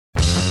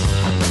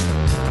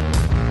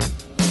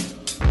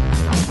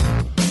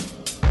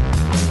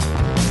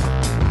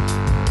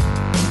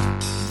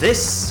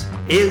This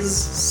is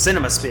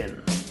Cinema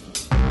Spin.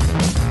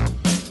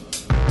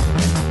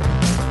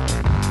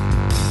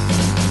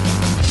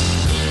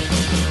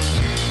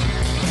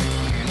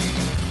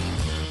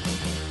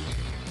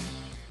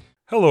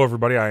 Hello,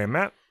 everybody. I am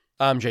Matt.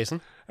 I'm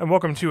Jason. And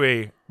welcome to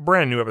a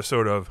brand new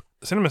episode of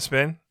Cinema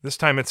Spin. This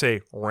time it's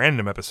a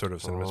random episode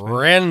of Cinema Spin.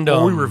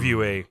 Random. Where we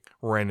review a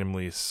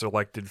randomly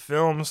selected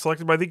film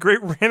selected by the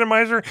great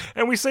randomizer,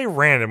 and we say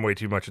random way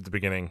too much at the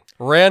beginning.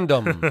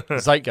 Random.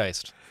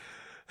 Zeitgeist.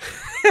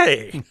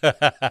 Hey!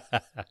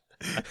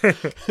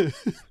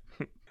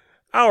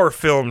 Our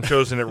film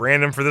chosen at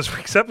random for this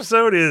week's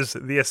episode is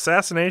The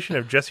Assassination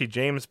of Jesse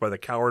James by the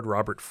coward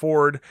Robert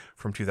Ford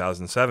from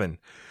 2007.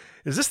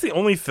 Is this the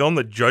only film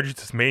that judged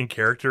its main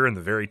character in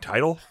the very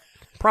title?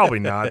 Probably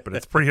not, but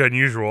it's pretty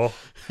unusual.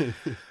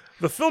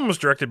 The film was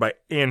directed by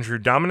Andrew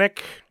Dominik,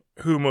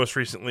 who most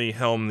recently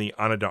helmed the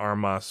Ana de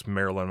Armas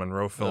Marilyn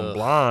Monroe film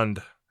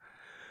Blonde.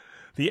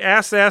 The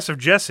ass of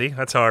Jesse,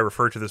 that's how I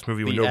refer to this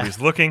movie when nobody's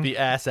looking. The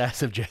ass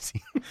of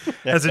Jesse.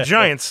 Has a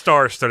giant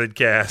star-studded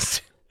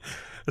cast,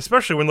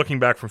 especially when looking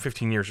back from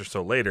 15 years or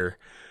so later.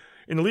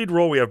 In the lead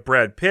role, we have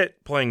Brad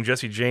Pitt playing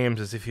Jesse James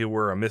as if he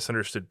were a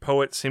misunderstood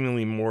poet,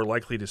 seemingly more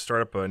likely to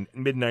start up a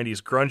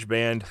mid-90s grunge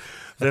band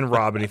than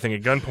rob anything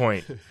at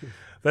gunpoint.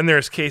 Then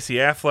there's Casey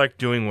Affleck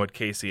doing what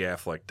Casey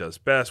Affleck does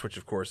best, which,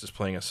 of course, is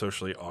playing a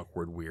socially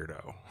awkward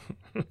weirdo.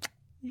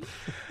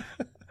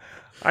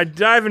 I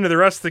dive into the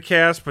rest of the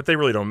cast, but they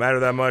really don't matter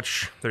that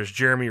much. There's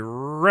Jeremy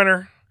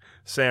Renner,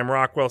 Sam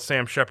Rockwell,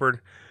 Sam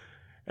Shepard,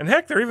 and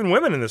heck, there are even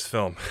women in this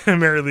film.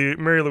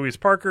 Mary Louise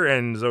Parker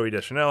and Zooey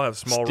Deschanel have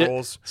small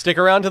roles. Stick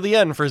around to the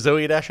end for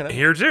Zooey Deschanel.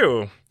 Here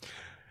too.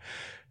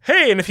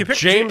 Hey, and if you pick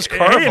James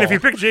Carville, hey, and if you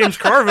pick James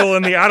Carville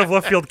in the out of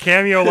left field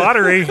cameo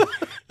lottery,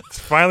 it's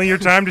finally your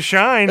time to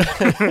shine.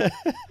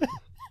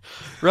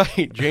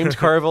 Right, James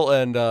Carville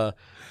and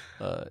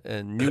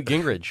Newt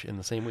Gingrich in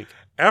the same week.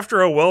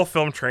 After a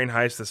well-filmed train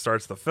heist that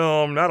starts the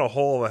film, not a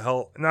whole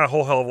hell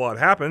of a lot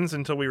happens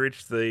until we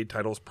reach the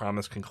title's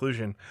promised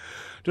conclusion.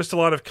 Just a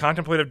lot of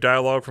contemplative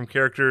dialogue from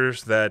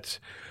characters that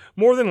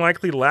more than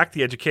likely lack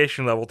the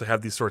education level to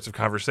have these sorts of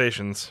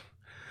conversations.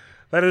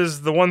 That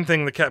is the one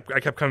thing that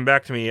kept coming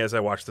back to me as I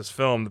watched this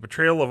film. The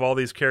portrayal of all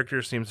these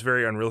characters seems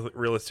very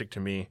unrealistic to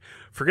me.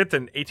 Forget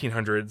the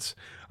 1800s.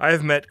 I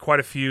have met quite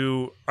a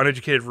few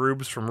uneducated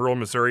rubes from rural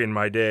Missouri in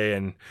my day,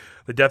 and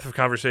the depth of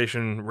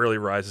conversation rarely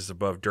rises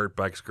above dirt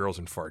bikes, girls,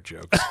 and fart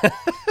jokes.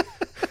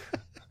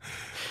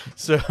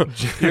 So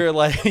you're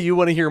like, you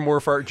want to hear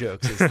more fart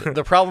jokes. Is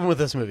the problem with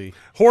this movie.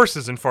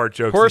 Horses and fart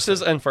jokes.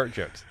 Horses and fart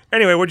jokes.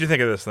 Anyway, what'd you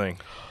think of this thing?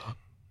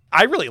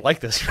 I really like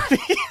this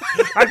movie.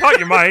 I thought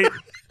you might.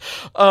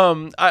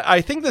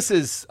 I think this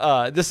is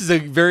a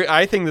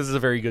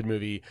very good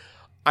movie.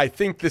 I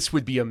think this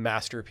would be a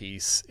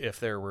masterpiece if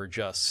there were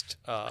just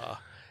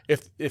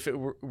if it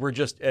were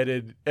just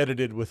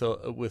edited with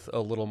a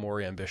little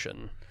more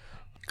ambition.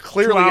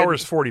 Clearly, 2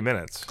 hours 40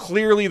 minutes.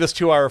 Clearly, this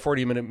 2 hour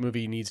 40-minute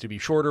movie needs to be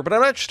shorter. But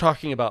I'm not just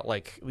talking about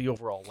like the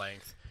overall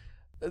length.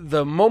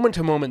 The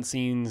moment-to-moment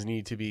scenes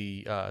need to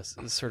be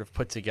sort of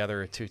put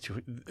together.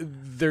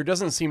 There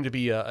doesn't seem to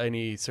be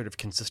any sort of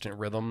consistent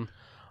rhythm.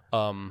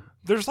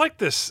 There's like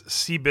this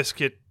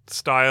Seabiscuit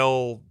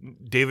style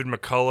David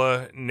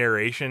McCullough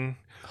narration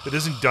that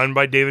isn't done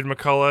by David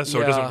McCullough,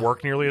 so it doesn't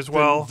work nearly as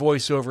well. The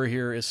voiceover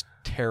here is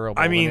terrible.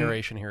 I mean, the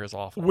narration here is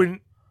awful.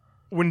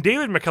 When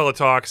David McCullough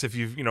talks, if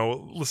you've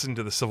listened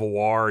to the Civil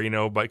War,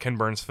 by Ken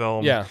Burns'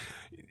 film,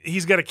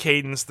 he's got a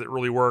cadence that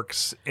really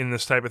works in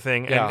this type of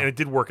thing, and it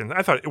did work.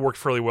 I thought it worked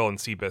fairly well in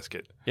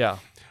Seabiscuit. Yeah.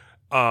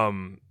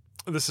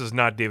 This is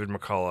not David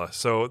McCullough,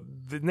 so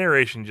the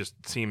narration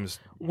just seems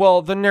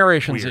the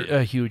narration's weird.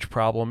 a huge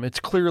problem. It's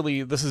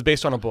clearly this is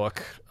based on a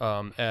book,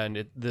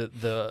 and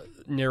the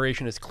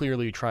narration is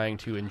clearly trying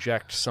to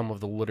inject some of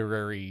the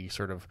literary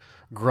sort of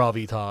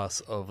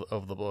gravitas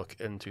of the book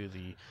into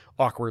the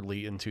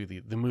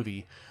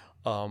movie,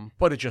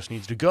 but it just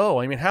needs to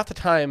go. I mean, half the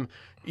time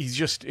he's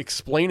just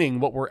explaining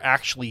what we're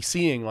actually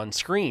seeing on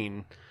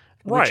screen.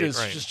 Which is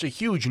just a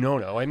huge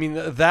no-no. I mean,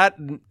 that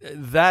and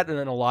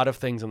a lot of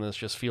things in this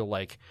just feel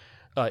like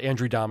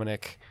Andrew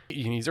Dominik.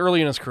 He's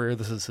early in his career.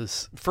 This is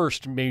his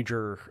first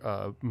major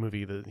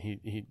movie that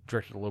he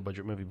directed a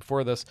low-budget movie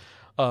before this.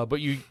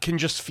 But you can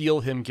just feel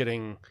him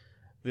getting,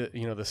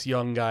 this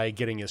young guy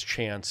getting his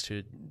chance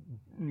to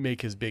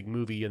make his big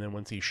movie, and then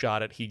once he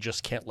shot it, he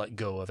just can't let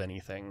go of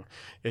anything.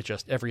 It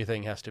just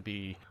everything has to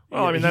be.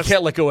 He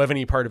can't let go of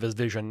any part of his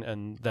vision,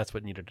 and that's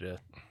what needed to.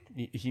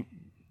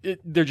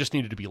 There just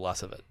needed to be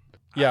less of it.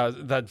 Yeah,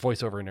 that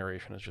voiceover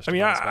narration is just. I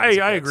mean,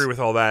 I agree with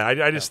all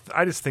that. I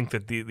just think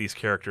that these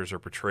characters are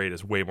portrayed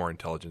as way more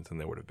intelligent than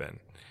they would have been.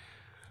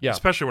 Yeah,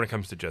 especially when it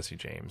comes to Jesse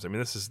James. I mean,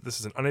 this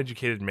is an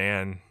uneducated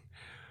man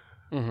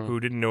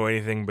who didn't know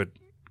anything but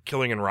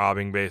killing and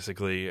robbing,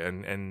 basically,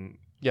 and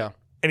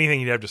anything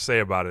he'd have to say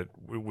about it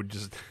would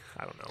just,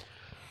 I don't know.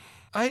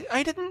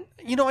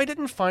 I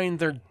didn't find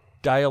their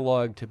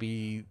dialogue to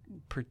be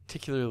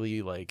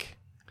particularly like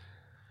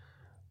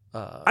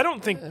I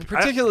don't think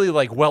particularly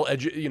like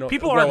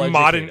people aren't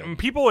modern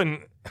people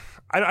in.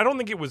 I don't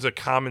think it was a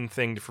common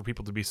thing for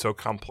people to be so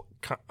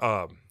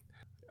I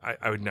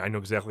know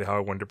exactly how I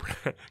wanted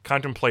to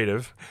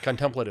contemplative.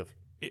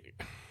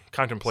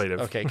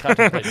 Okay,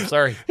 contemplative.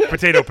 Sorry.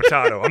 Potato.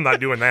 I'm not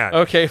doing that.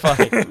 Okay,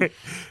 fine.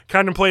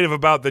 Contemplative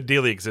about the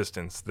daily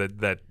existence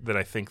that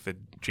I think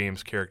that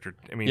James' character,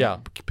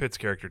 Pitt's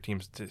character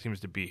seems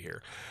to be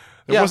here.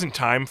 There wasn't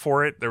time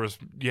for it.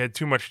 You had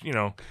too much,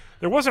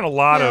 there wasn't a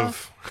lot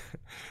of,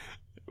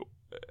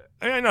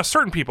 I know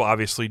certain people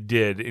obviously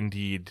did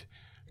indeed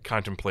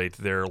contemplate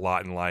their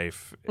lot in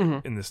life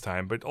in this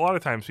time, but a lot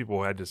of times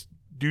people had to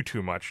do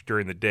too much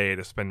during the day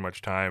to spend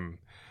much time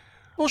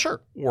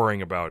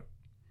worrying about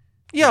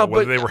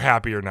whether they were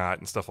happy or not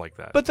and stuff like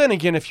that. But then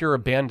again, if you're a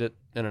bandit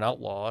and an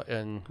outlaw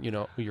and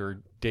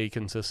your day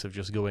consists of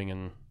just going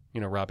and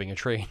robbing a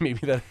train, maybe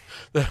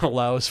that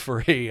allows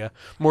for a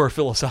more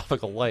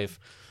philosophical life.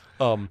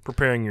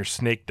 Preparing your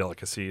snake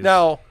delicacies.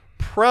 Now,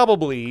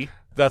 probably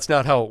that's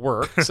not how it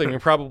works. I mean,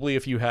 probably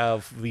if you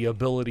have the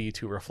ability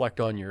to reflect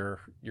on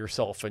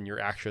yourself and your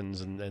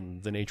actions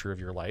and the nature of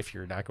your life,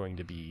 you're not going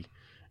to be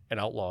an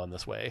outlaw in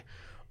this way.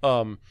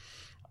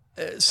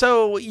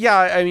 So yeah,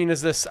 I mean,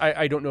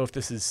 I don't know if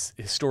this is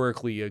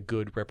historically a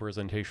good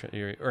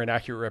representation or an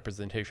accurate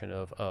representation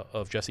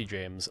of Jesse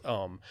James.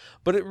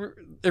 But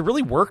it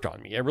really worked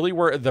on me.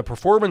 The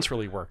performance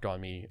really worked on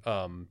me.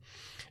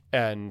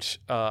 And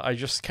I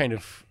just kind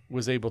of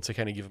was able to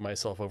kind of give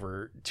myself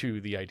over to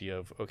the idea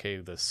of, okay,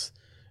 this,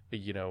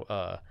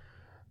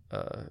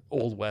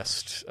 Old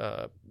West,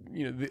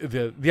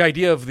 the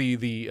idea of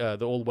the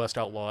Old West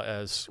outlaw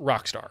as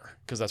rock star,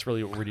 because that's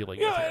really what we're dealing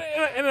with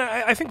here. And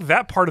I think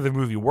that part of the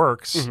movie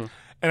works. Mm-hmm.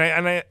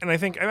 And I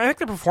think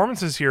the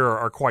performances here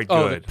are quite good.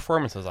 Oh, the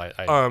performances,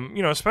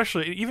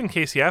 especially even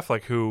Casey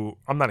Affleck, who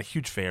I'm not a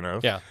huge fan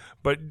of,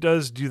 but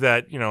does do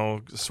that,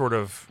 sort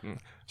of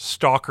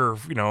stalker,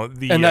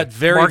 and that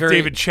Mark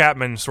David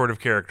Chapman sort of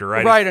character,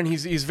 right? Right, and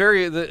he's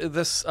very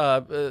this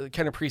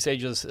kind of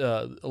presages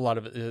a lot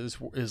of his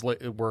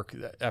work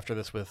after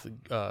this with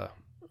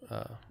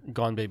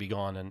Gone Baby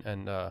Gone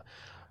and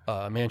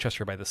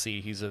Manchester by the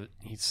Sea.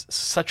 He's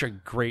such a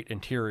great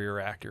interior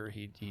actor.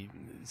 He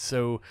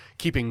so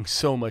keeping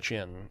so much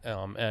in,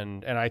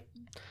 and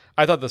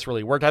I thought this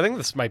really worked. I think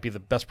this might be the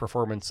best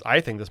performance. I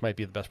think this might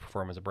be the best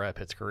performance of Brad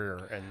Pitt's career,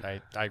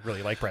 and I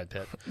really like Brad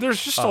Pitt.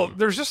 There's just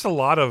a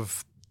lot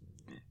of,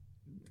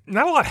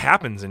 not a lot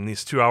happens in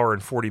this 2 hour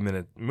and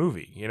 40-minute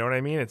movie. You know what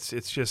I mean? It's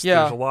just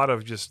there's a lot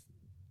of just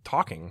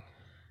talking.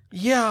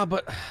 Yeah,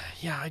 but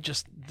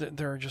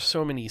there are just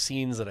so many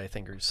scenes that I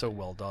think are so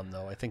well done,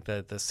 though. I think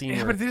that the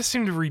scene, but they just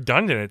seemed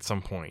redundant at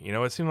some point.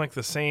 It seemed like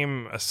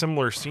a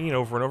similar scene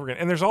over and over again.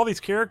 And there's all these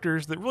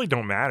characters that really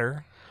don't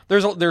matter.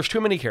 There's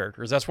too many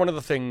characters. That's one of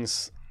the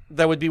things.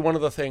 That would be one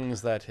of the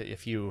things that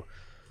if you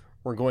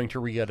were going to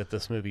re-edit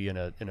this movie in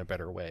a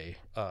better way,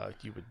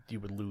 you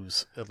would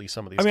lose at least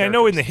some of these. I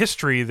know in the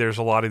history there's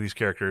a lot of these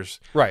characters,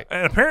 right?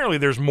 And apparently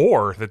there's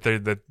more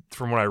that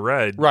from what I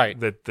read, right?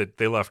 That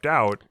they left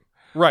out,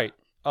 right?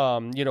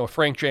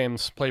 Frank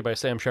James, played by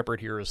Sam Shepard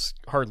here, is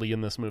hardly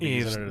in this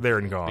movie. He's there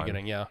and gone.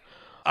 Beginning, yeah.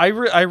 I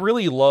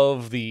really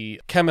love the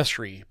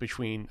chemistry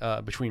between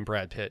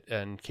Brad Pitt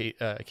and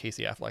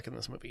Casey Affleck in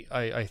this movie.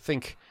 I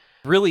think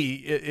really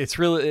it's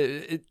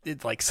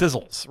like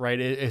sizzles, right?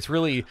 It's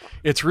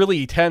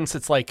really tense.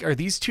 It's like, are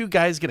these two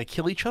guys gonna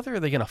kill each other? Or are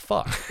they gonna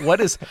fuck? What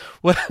there's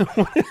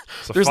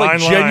like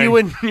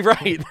genuine line.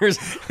 Right?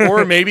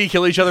 Or maybe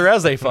kill each other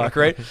as they fuck,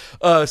 right?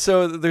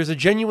 So there's a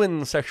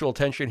genuine sexual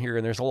tension here,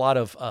 and there's a lot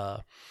of.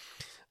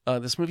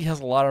 This movie has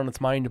a lot on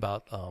its mind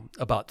about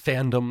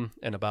fandom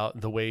and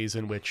about the ways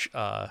in which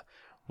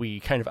we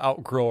kind of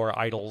outgrow our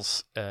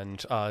idols.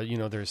 And,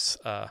 there's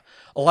a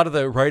lot of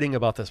the writing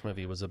about this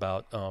movie was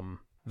about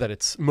that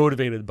it's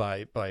motivated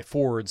by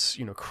Ford's,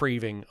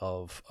 craving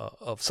of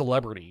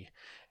celebrity.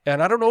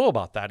 And I don't know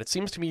about that. It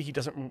seems to me he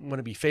doesn't want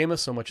to be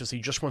famous so much as he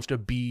just wants to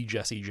be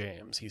Jesse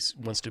James. He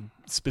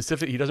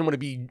doesn't want to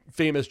be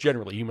famous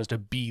generally. He wants to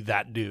be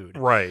that dude.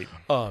 Right.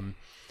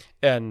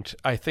 And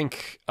I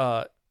think...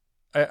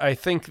 I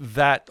think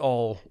that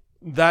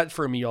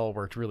for me all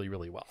worked really,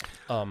 really well.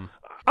 I'm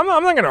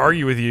not going to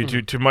argue with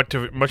you to much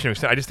of an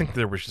extent. I just think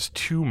there was just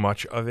too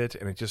much of it,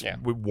 and it just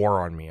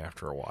wore on me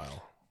after a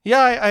while.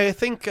 Yeah, I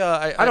think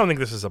I don't think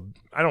this is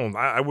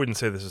I wouldn't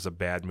say this is a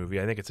bad movie.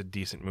 I think it's a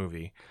decent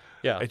movie.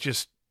 Yeah,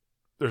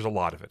 there's a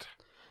lot of it.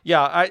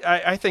 Yeah,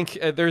 I think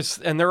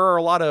there are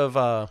a lot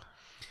of.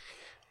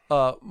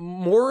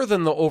 More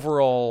than the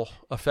overall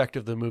effect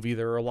of the movie,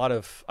 there are a lot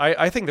of.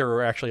 I think there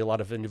are actually a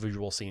lot of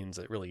individual scenes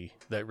that really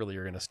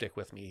are going to stick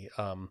with me.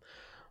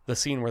 The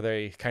scene where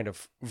they kind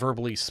of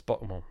verbally a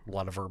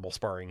lot of verbal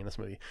sparring in this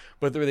movie,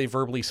 but where they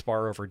verbally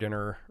spar over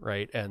dinner,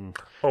 right? And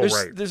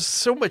there's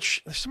so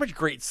much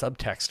great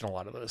subtext in a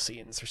lot of those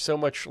scenes. There's so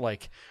much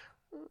like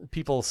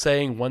people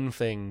saying one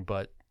thing,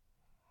 but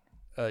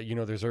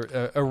there's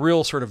a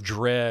real sort of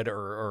dread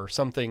or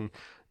something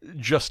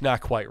just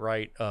not quite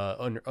right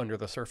under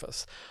the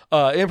surface.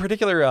 In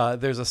particular,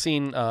 there's a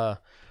scene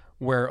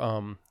where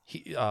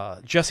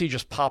Jesse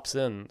just pops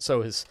in.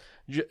 So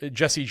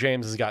Jesse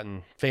James has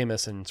gotten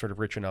famous and sort of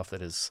rich enough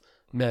that his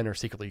men are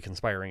secretly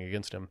conspiring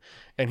against him,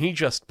 and he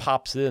just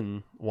pops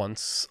in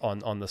once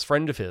on this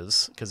friend of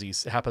his because he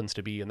happens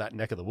to be in that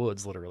neck of the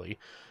woods, literally.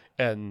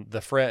 And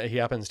he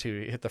happens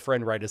to hit the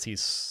friend right as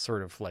he's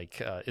sort of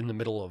like in the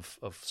middle of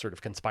sort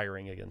of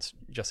conspiring against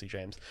Jesse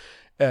James,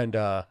 and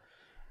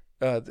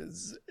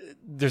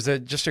there's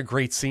just a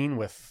great scene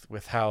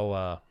with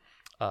how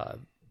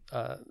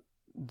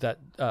that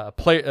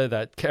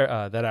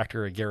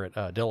actor Garrett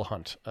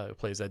Dillahunt who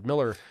plays Ed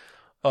Miller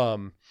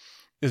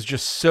is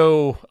just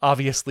so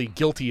obviously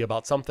guilty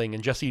about something,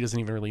 and Jesse doesn't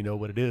even really know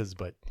what it is,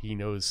 but he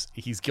knows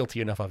he's guilty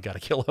enough. I've got to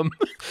kill him.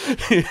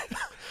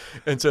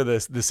 And so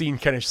the scene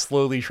kind of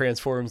slowly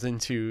transforms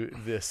into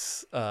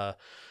this the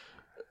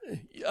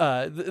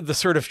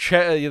sort of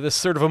this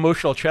sort of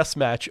emotional chess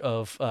match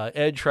of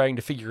Ed trying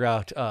to figure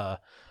out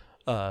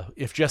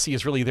if Jesse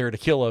is really there to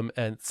kill him,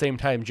 and at the same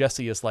time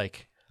Jesse is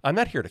like, I'm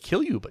not here to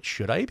kill you, but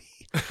should I be?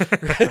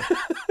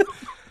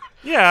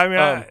 Yeah, I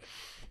mean,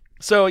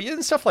 so yeah,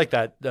 stuff like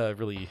that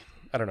really,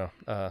 I don't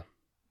know.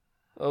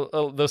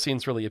 Those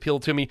scenes really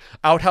appealed to me.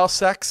 Outhouse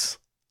sex?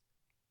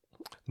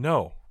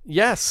 No.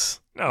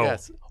 Yes. No.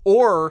 Yes.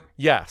 Or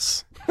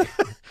yes.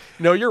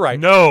 No, you're right.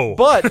 No.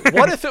 But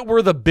what if it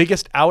were the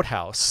biggest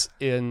outhouse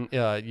in,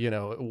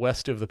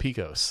 west of the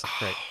Pecos?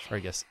 Right. Or I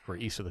guess we're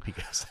east of the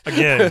Pecos.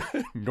 Again.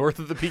 North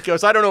of the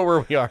Pecos. I don't know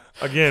where we are.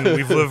 Again,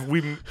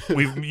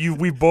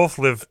 we both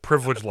live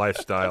privileged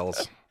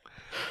lifestyles.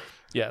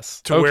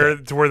 Yes. To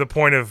where the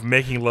point of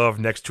making love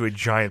next to a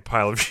giant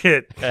pile of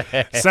shit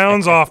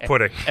sounds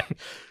off-putting.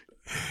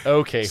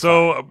 Okay.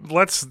 So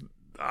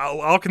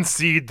I'll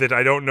concede that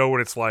I don't know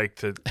what it's like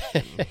to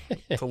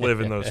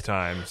live in those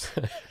times,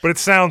 but it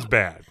sounds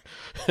bad.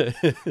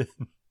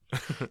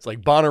 It's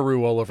like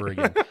Bonnaroo all over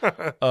again.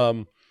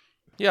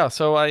 Yeah.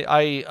 So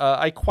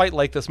I quite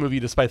like this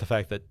movie, despite the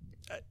fact that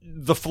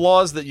the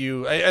flaws that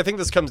I think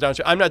this comes down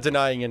to. I'm not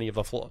denying any of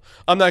the flaws.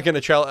 I'm not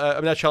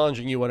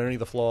challenging you on any of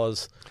the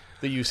flaws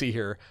that you see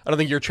here. I don't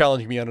think you're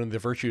challenging me on any of the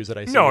virtues that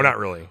I see. No, not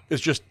really. It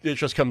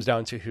just comes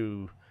down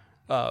to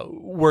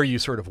where you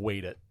sort of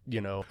weight it,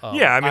 Yeah,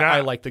 I mean, I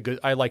like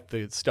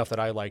the stuff that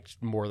I liked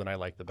more than I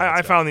like the bad I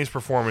stuff. found these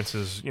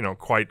performances,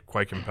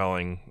 quite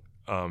compelling,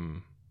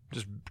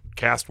 just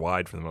cast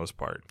wide for the most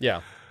part.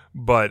 Yeah.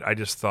 But I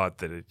just thought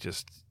that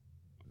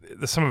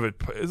some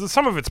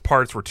of its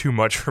parts were too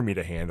much for me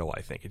to handle.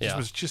 I think it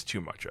was just too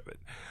much of it.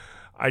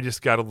 I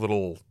just got a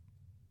little.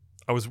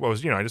 I just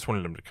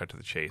wanted them to cut to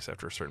the chase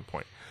after a certain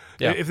point.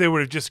 Yeah. If they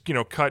would have just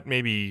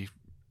maybe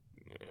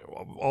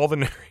all the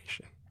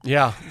narration.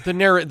 Yeah, the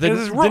narration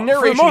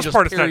for the most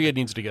part, period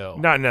needs to go.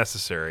 Not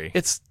necessary.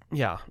 It's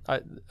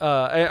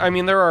I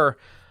mean there are,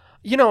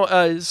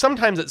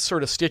 sometimes it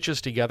sort of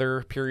stitches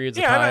together periods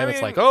of time.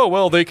 It's like, oh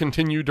well, they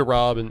continued to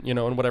rob and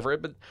and whatever.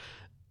 But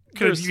you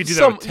could do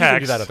that with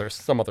text. You could do that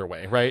some other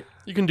way, right?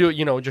 You can do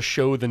it, just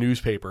show the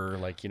newspaper,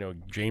 like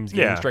James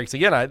Dean strikes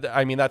again.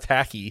 I mean that's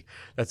hacky.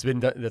 That's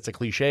a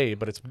cliche,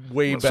 but it's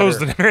way better. So's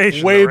the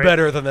narration, way right?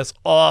 better than this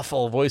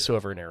awful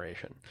voiceover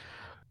narration.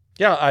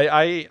 Yeah,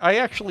 I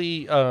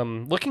actually,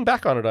 looking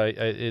back on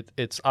it,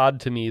 it's odd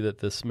to me that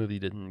this movie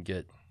didn't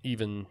get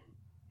even.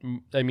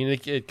 I mean,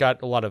 it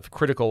got a lot of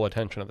critical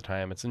attention at the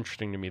time. It's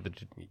interesting to me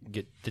that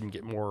it didn't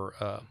get more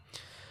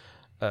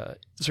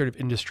sort of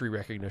industry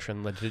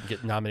recognition. That it didn't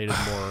get nominated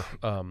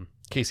more.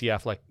 Casey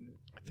Affleck,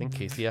 I think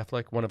Casey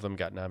Affleck, one of them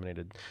got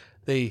nominated.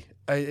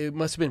 It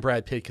must have been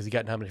Brad Pitt because he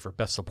got nominated for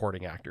Best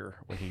Supporting Actor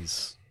when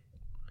he's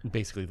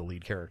basically the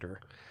lead character.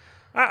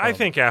 I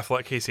think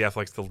Casey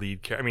Affleck's the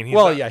lead character. I mean,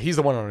 he's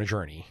the one on a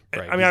journey.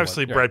 Right? I mean,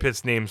 obviously, Brad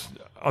Pitt's name's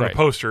on the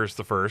poster is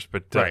the first,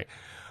 but right.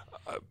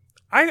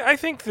 I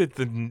think that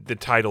the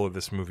title of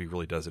this movie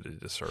really does it a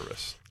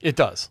disservice. It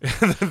does.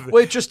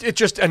 Well, it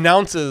just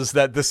announces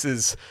that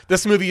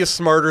this movie is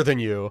smarter than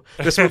you.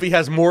 This movie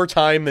has more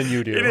time than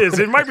you do. It is.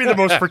 It might be the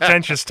most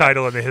pretentious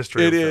title in the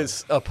history. It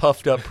is a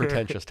puffed up,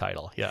 pretentious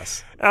title.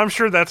 Yes, I'm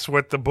sure that's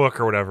what the book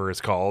or whatever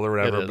is called or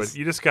whatever. But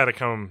you just got to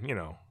come,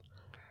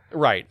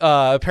 Right.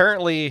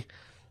 Apparently,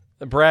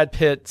 Brad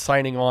Pitt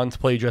signing on to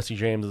play Jesse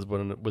James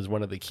was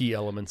one of the key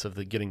elements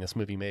of getting this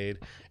movie made,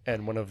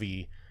 and one of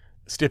the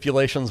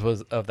stipulations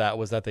was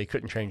that they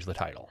couldn't change the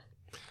title.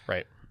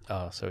 Right.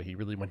 So he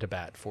really went to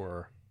bat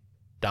for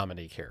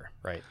Dominic here.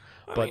 Right.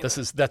 But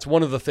that's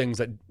one of the things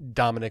that Andrew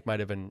Dominic might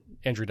have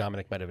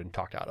been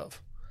talked out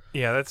of.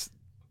 Yeah,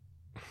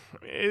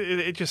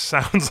 it just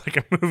sounds like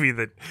a movie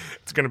that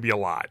it's going to be a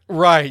lot.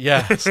 Right.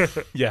 Yes.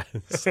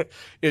 Yes.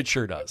 It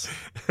sure does.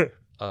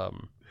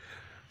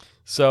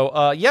 So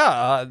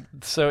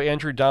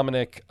Andrew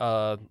Dominic,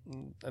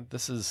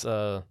 this is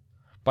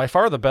by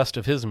far the best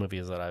of his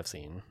movies that I've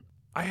seen.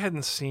 I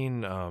hadn't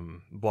seen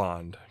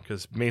Blonde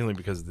mainly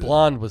because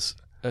Blonde was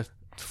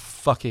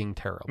fucking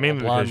terrible.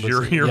 Mainly Blonde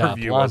because your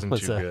review wasn't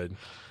too good.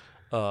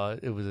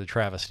 It was a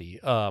travesty.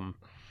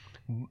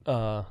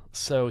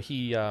 So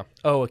he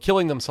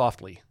Killing Them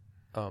Softly,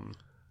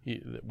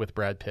 with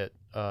Brad Pitt.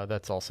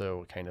 That's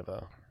also kind of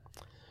a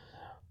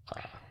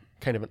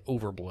kind of an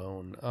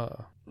overblown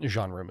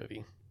genre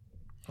movie.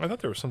 I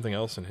thought there was something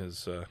else in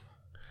his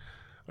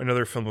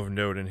another film of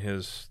note in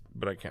his,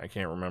 but I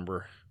can't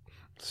remember.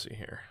 Let's see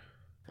here.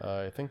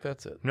 I think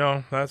that's it.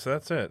 No, that's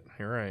it.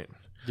 You're right.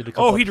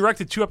 He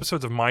directed 2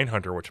 episodes of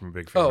Mindhunter, which I'm a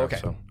big fan of. Okay.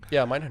 So.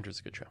 Yeah, Mindhunter's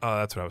a good show.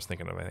 That's what I was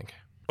thinking of, I think.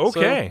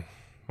 Okay.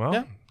 Well,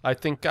 yeah, I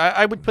think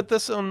I would put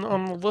this on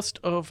the list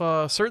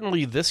of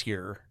certainly this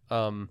year.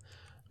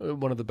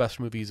 One of the best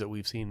movies that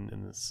we've seen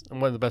in this, and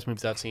one of the best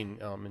movies I've seen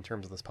in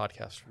terms of this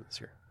podcast for this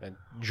year. And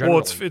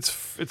generally, well,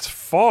 it's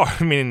far.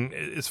 I mean,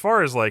 as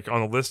far as like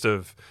on the list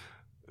of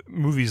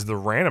movies the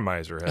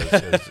randomizer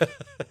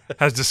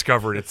has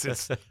discovered,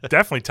 it's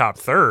definitely top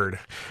third.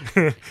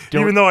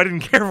 Even though I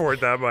didn't care for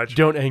it that much.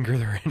 Don't anger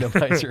the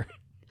randomizer.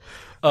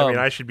 I mean,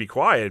 I should be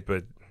quiet,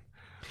 but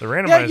the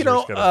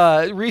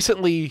randomizer.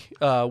 Recently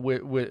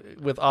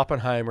with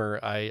Oppenheimer,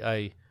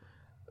 I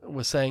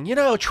was saying,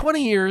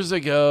 20 years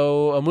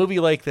ago, a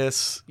movie like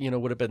this,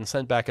 would have been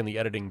sent back in the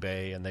editing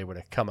bay, and they would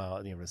have come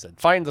out, said,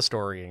 find the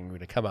story, and would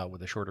have come out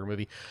with a shorter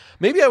movie.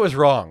 Maybe I was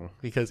wrong,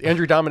 because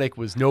Andrew Dominik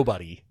was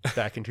nobody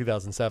back in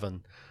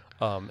 2007,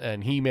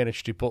 and he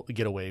managed to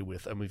get away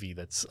with a movie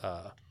that's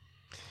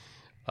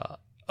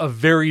a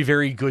very,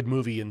 very good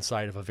movie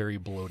inside of a very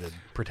bloated,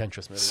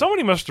 pretentious movie.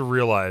 Somebody must have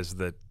realized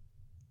that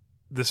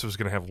this was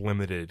going to have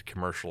limited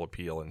commercial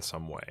appeal in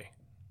some way.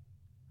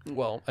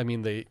 Well, I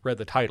mean, they read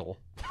the title.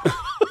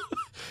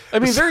 I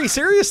mean, very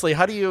seriously,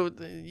 how do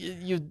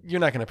you're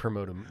not going to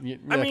promote them?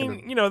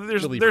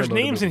 There's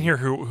names in here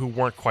who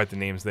weren't quite the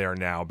names they are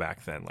now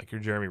back then. Like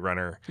your Jeremy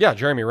Renner. Yeah,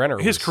 Jeremy Renner.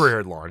 His career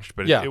had launched,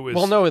 but it was...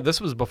 Well, no,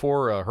 this was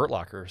before Hurt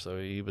Locker, so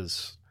he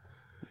was...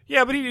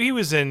 Yeah, but he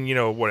was in,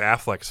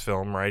 Affleck's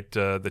film, right?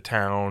 The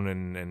Town,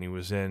 and he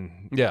was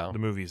in the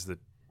movies that...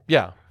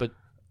 Yeah, but...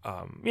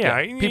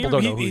 people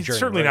don't know who he's Jeremy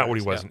certainly Renner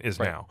not what he is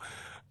right. now.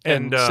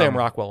 And Sam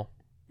Rockwell.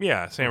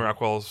 Yeah, Sam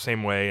Rockwell,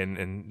 same way,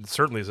 and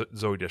certainly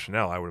Zooey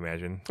Deschanel, I would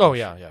imagine. Oh,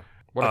 yeah.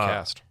 What a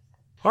cast.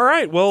 All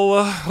right, well,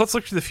 let's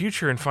look to the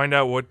future and find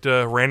out what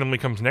randomly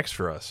comes next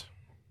for us.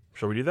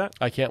 Shall we do that?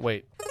 I can't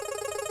wait.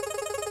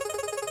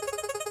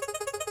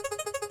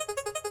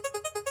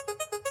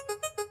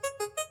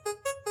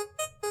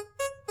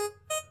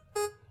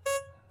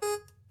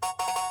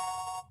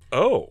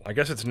 Oh, I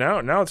guess it's now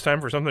it's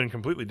time for something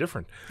completely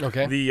different.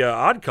 Okay. The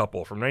Odd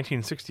Couple from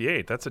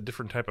 1968. That's a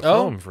different type of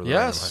film for the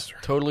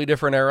randomizer. Totally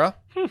different era.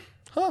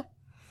 Huh.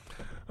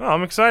 Oh,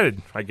 I'm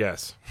excited, I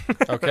guess.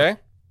 Okay.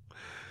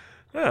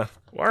 Yeah.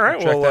 All right.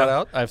 Check that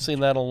out. I've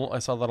seen that. I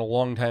saw that a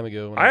long time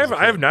ago. I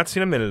have not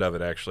seen a minute of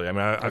it, actually. I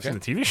mean, I've seen the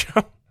TV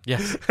show.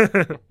 Yes.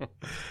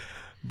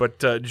 But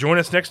join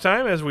us next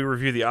time as we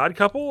review The Odd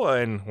Couple.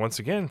 And once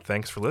again,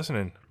 thanks for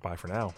listening. Bye for now.